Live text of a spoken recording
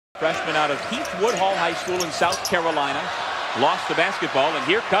Freshman out of Heath Woodhall High School in South Carolina. Lost the basketball, and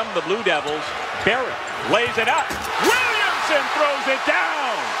here come the Blue Devils. Barrett lays it up. Williamson throws it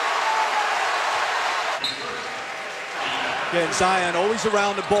down. Again, Zion always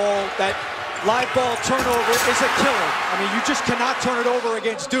around the ball. That live ball turnover is a killer. I mean, you just cannot turn it over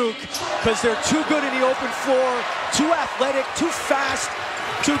against Duke because they're too good in the open floor, too athletic, too fast,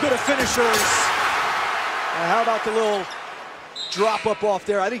 too good at finishers. And how about the little drop up off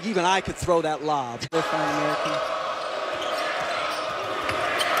there? I think even I could throw that lob.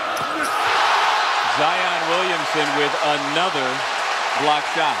 Zion Williamson with another block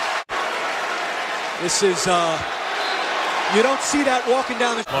shot. This is, you don't see that walking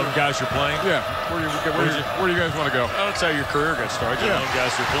down the... Love guys you're playing? Yeah. Where do you guys want to go? That's how your career got started. You love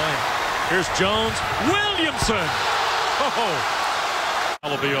guys you're playing. Here's Jones. Williamson! Oh!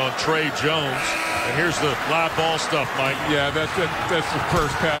 That'll be on Trey Jones. And here's the live ball stuff, Mike. Yeah, that's the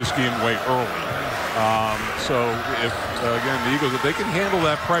first pass game way early. So if, again, the Eagles, if they can handle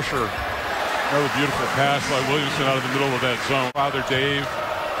that pressure, another beautiful pass by Williamson out of the middle of that zone. Father Dave,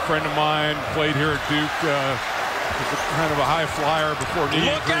 friend of mine, played here at Duke. Was kind of a high flyer before knee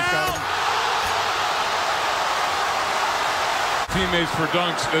injury. Teammates for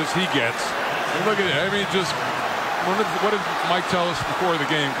dunks as he gets. And look at it. I mean, just what did Mike tell us before the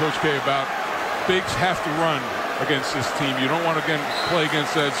game, Coach K, about bigs have to run against this team. You don't want to play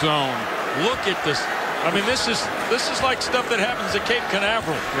against that zone. Look at this. I mean, this is like stuff that happens at Cape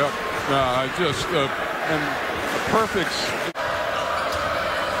Canaveral. Yep. And a perfect.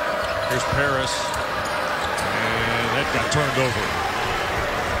 Here's Paris. And that got turned over.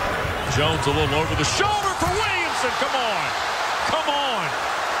 Jones a little over the shoulder for Williamson. Come on. Come on.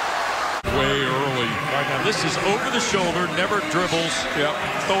 Way early. Right now, this is over the shoulder, never dribbles. Yep.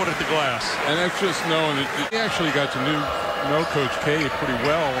 Throw it at the glass. And that's just knowing that he actually got to know Coach K pretty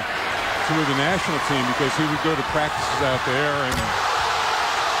well through the national team because he would go to practices out there and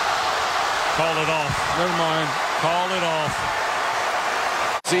call it off. Never mind. Call it off.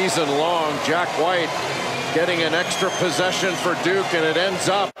 Season long, Jack White getting an extra possession for Duke, and it ends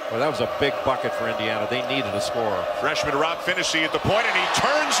up. Well, that was a big bucket for Indiana. They needed a score. Freshman Rob Finney at the point, and he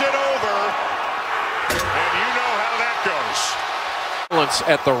turns it over. And you know how that goes.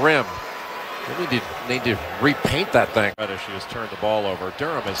 At the rim. They need to repaint that thing. She has turned the ball over.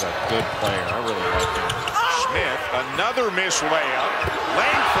 Durham is a good player. I really like him. Smith, another missed layup.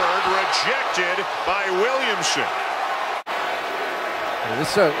 Langford rejected by Williamson.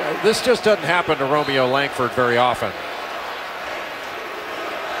 This just doesn't happen to Romeo Langford very often.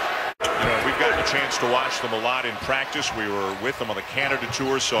 You know, we've gotten a chance to watch them a lot in practice. We were with them on the Canada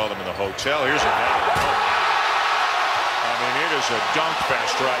tour, saw them in the hotel. Here's another. I mean, it is a dunk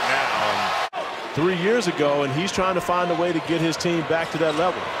fest right now. 3 years ago, and he's trying to find a way to get his team back to that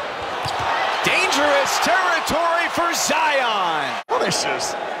level. Dangerous territory for Zion.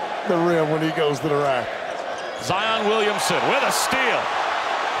 Punishes the rim when he goes to the rack. Zion Williamson with a steal.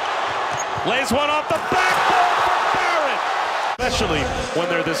 Lays one off the backboard for Barrett. Especially when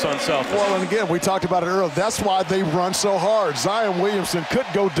they're this unselfish. Well, and again, we talked about it earlier. That's why they run so hard. Zion Williamson could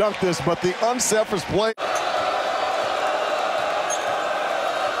go dunk this, but the unselfish play.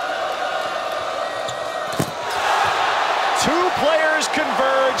 Two players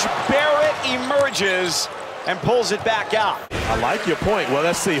converge. Barrett emerges and pulls it back out. I like your point. Well,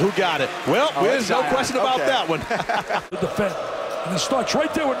 let's see who got it. Well, there's no question about that one. The defend. And it starts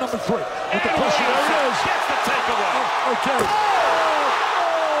right there with number 3. With the pressure. There it is. Gets the takeaway. Okay.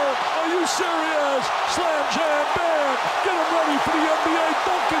 Oh, are you serious? Slam, jam, bam. Get him ready for the NBA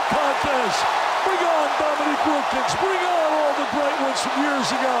dunking contest. Bring on Dominique Wilkins. Bring on all the great ones from years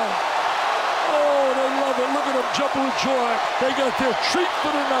ago. Oh, they love it. Look at them jumping with joy. They got their treat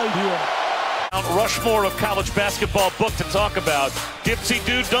for the night here. Mount Rushmore of college basketball book to talk about. Dipsy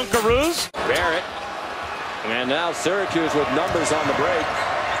Doo Dunkaroos. Barrett. And now Syracuse with numbers on the break.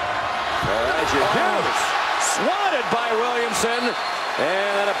 As you hear, swatted by Williamson.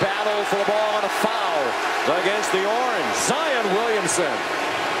 And then a battle for the ball and a foul against the Orange. Zion Williamson.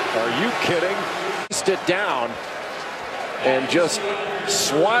 Are you kidding? It down and just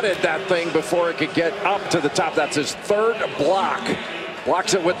swatted that thing before it could get up to the top. That's his third block.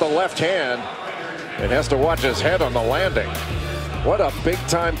 Blocks it with the left hand and has to watch his head on the landing. What a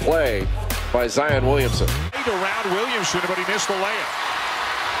big-time play by Zion Williamson. Around Williamson, but he missed the layup.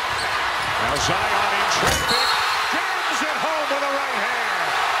 Now Zion in traffic. Jams it home with the right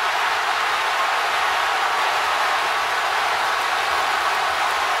hand.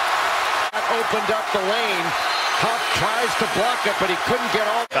 That opened up the lane. Huff tries to block it, but he couldn't get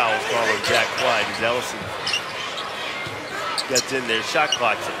all. Foul follow Jack Clyde as Ellison gets in there. Shot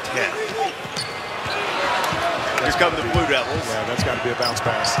clock's at 10. Here come the Blue Devils. Yeah, that's got to be a bounce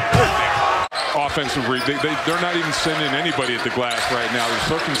pass. Offensive read. They're not even sending anybody at the glass right now. They're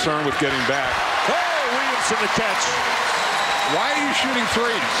so concerned with getting back. Oh, Williamson the catch. Why are you shooting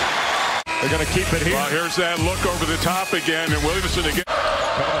threes? They're going to keep it here. Well, here's that look over the top again, and Williamson again.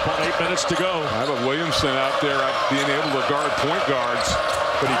 Coming up on 8 minutes to go. I have Williamson out there being able to guard point guards.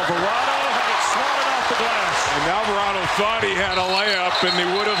 But Alvarado had it swatted off the glass. And Alvarado thought he had a layup, and he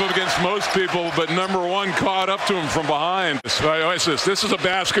would have against most people, but number one caught up to him from behind. So this is a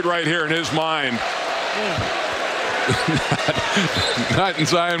basket right here in his mind. Not in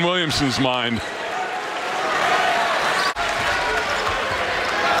Zion Williamson's mind.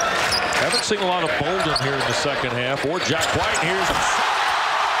 Haven't seen a lot of Bolden here in the second half, or Jack White. Here's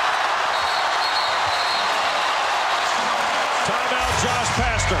timeout, Josh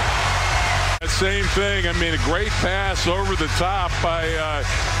Pastner. Same thing. I mean, a great pass over the top by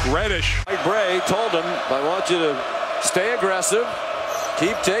Reddish. Mike Bray told him, I want you to stay aggressive,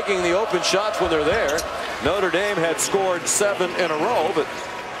 keep taking the open shots when they're there. Notre Dame had scored 7 in a row, but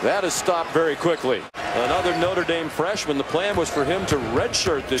that is stopped very quickly. Another Notre Dame freshman. The plan was for him to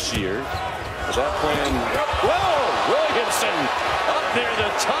redshirt this year. But that plan, whoa, Williamson up near the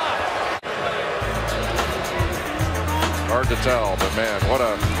top. Hard to tell, but man, what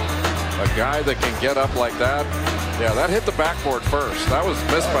a guy that can get up like that. Yeah, that hit the backboard first. That was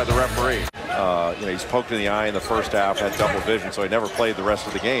missed by the referee. You know, he's poked in the eye in the first half, had double vision, so he never played the rest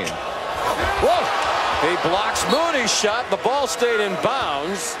of the game. Whoa! He blocks Mooney's shot. The ball stayed in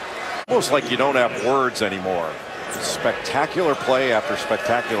bounds. Almost like you don't have words anymore. Spectacular play after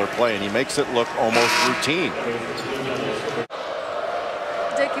spectacular play, and he makes it look almost routine.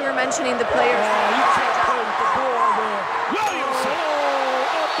 Dick, you were mentioning the players. You can't play with the ball there. Williamson.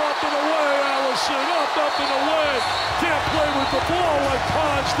 Up and away, Allison. Up and away. Can't play with the ball like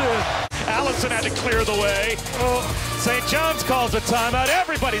Pons did. Allison had to clear the way. St. John's calls a timeout.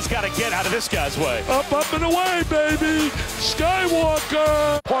 Everybody's got to get out of this guy's way. Up and away, baby.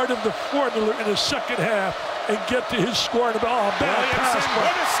 Skywalker. Part of the formula in the second half and get to his score. Bad pass.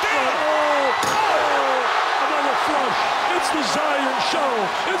 What a steal. Another flush. It's the Zion show.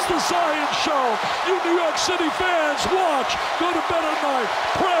 It's the Zion show. You New York City fans, watch. Go to bed at night.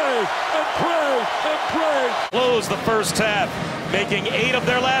 Pray and pray and pray. Close the first half, making 8 of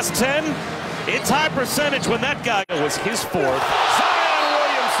their last 10. It's high percentage when that guy was his 4th. Zion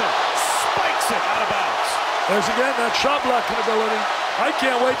Williamson spikes it out of bounds. There's again that shot blocking ability. I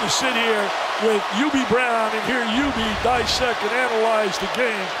can't wait to sit here with UB Brown and hear UB dissect and analyze the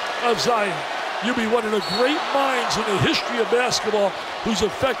game of Zion. UB, one of the great minds in the history of basketball, who's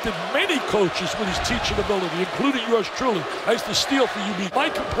affected many coaches with his teaching ability, including yours truly. I used to steal for UB. My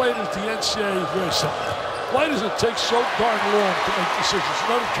complaint is the NCAA is very simple. Why does it take so darn long to make decisions?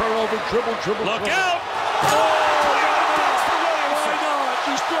 Another turnover, dribble. Look out! Why not?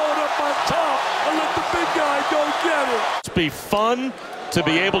 Just throw it up on top and let the big guy go get it. It's be fun to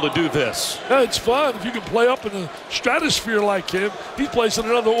be able to do this. Yeah, it's fun. If you can play up in the stratosphere like him, he plays in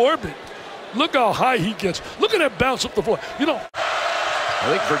another orbit. Look how high he gets. Look at that bounce up the floor. You know, I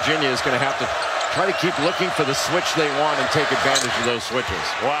think Virginia is going to have to try to keep looking for the switch they want and take advantage of those switches.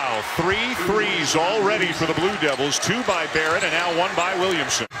 Wow, 3 threes already for the Blue Devils. 2 by Barrett and now 1 by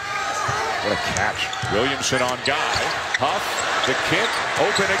Williamson. What a catch. Williamson on Guy. Huff, the kick,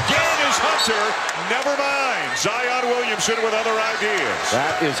 open again is Hunter. Never mind. Zion Williamson with other ideas.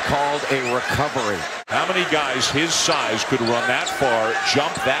 That is called a recovery. How many guys his size could run that far,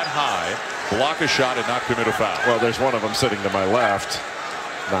 jump that high, block a shot, and not commit a foul? Well, there's one of them sitting to my left.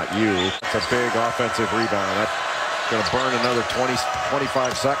 Not you. It's a big offensive rebound. That's going to burn another 25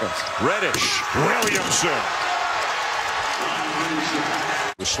 seconds. Reddish, Williamson.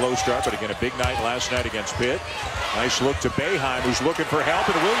 The slow start, but again, a big night last night against Pitt. Nice look to Boeheim, who's looking for help,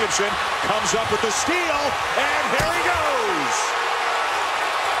 and Williamson comes up with the steal, and here he goes.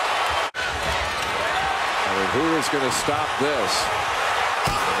 I mean, who is going to stop this?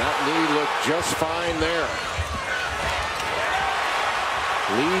 And that knee looked just fine there.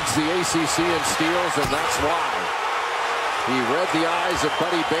 Leads the ACC in steals, and that's why. He read the eyes of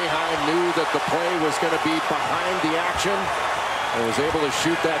Buddy Boeheim, knew that the play was going to be behind the action, and was able to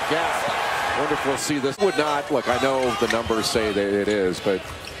shoot that gap. Wonder if we'll see this. Would not, look, I know the numbers say that it is, but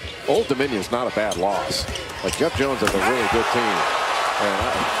Old Dominion's not a bad loss. Like, Jeff Jones has a really good team.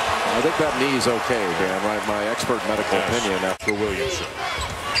 And I think that knee's okay, man. My expert medical opinion after Williamson.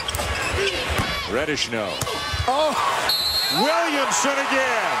 Reddish, no. Oh! Williamson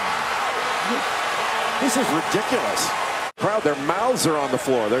again. This is ridiculous. Crowd, their mouths are on the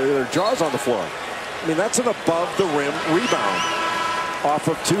floor. Their jaws on the floor. I mean, that's an above-the-rim rebound off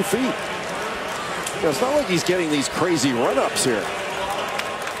of 2 feet. You know, it's not like he's getting these crazy run-ups here.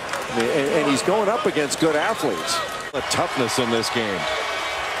 I mean, and he's going up against good athletes. The toughness in this game.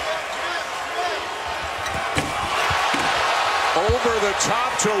 Over the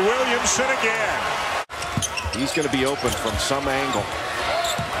top to Williamson again. He's going to be open from some angle.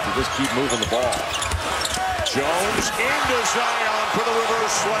 You just keep moving the ball. Jones into Zion for the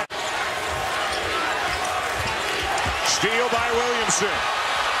reverse slam. Steal by Williamson.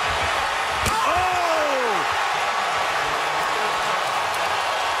 Oh!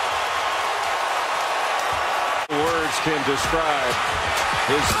 Words can describe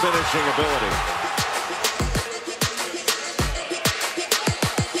his finishing ability.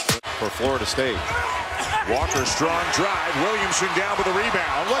 For Florida State. Walker, strong drive. Williamson down with the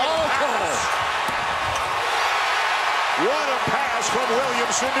rebound. Look at the pass. What a pass from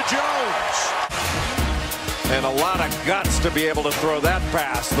Williamson to Jones. And a lot of guts to be able to throw that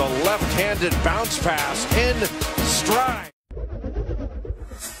pass. The left-handed bounce pass in stride.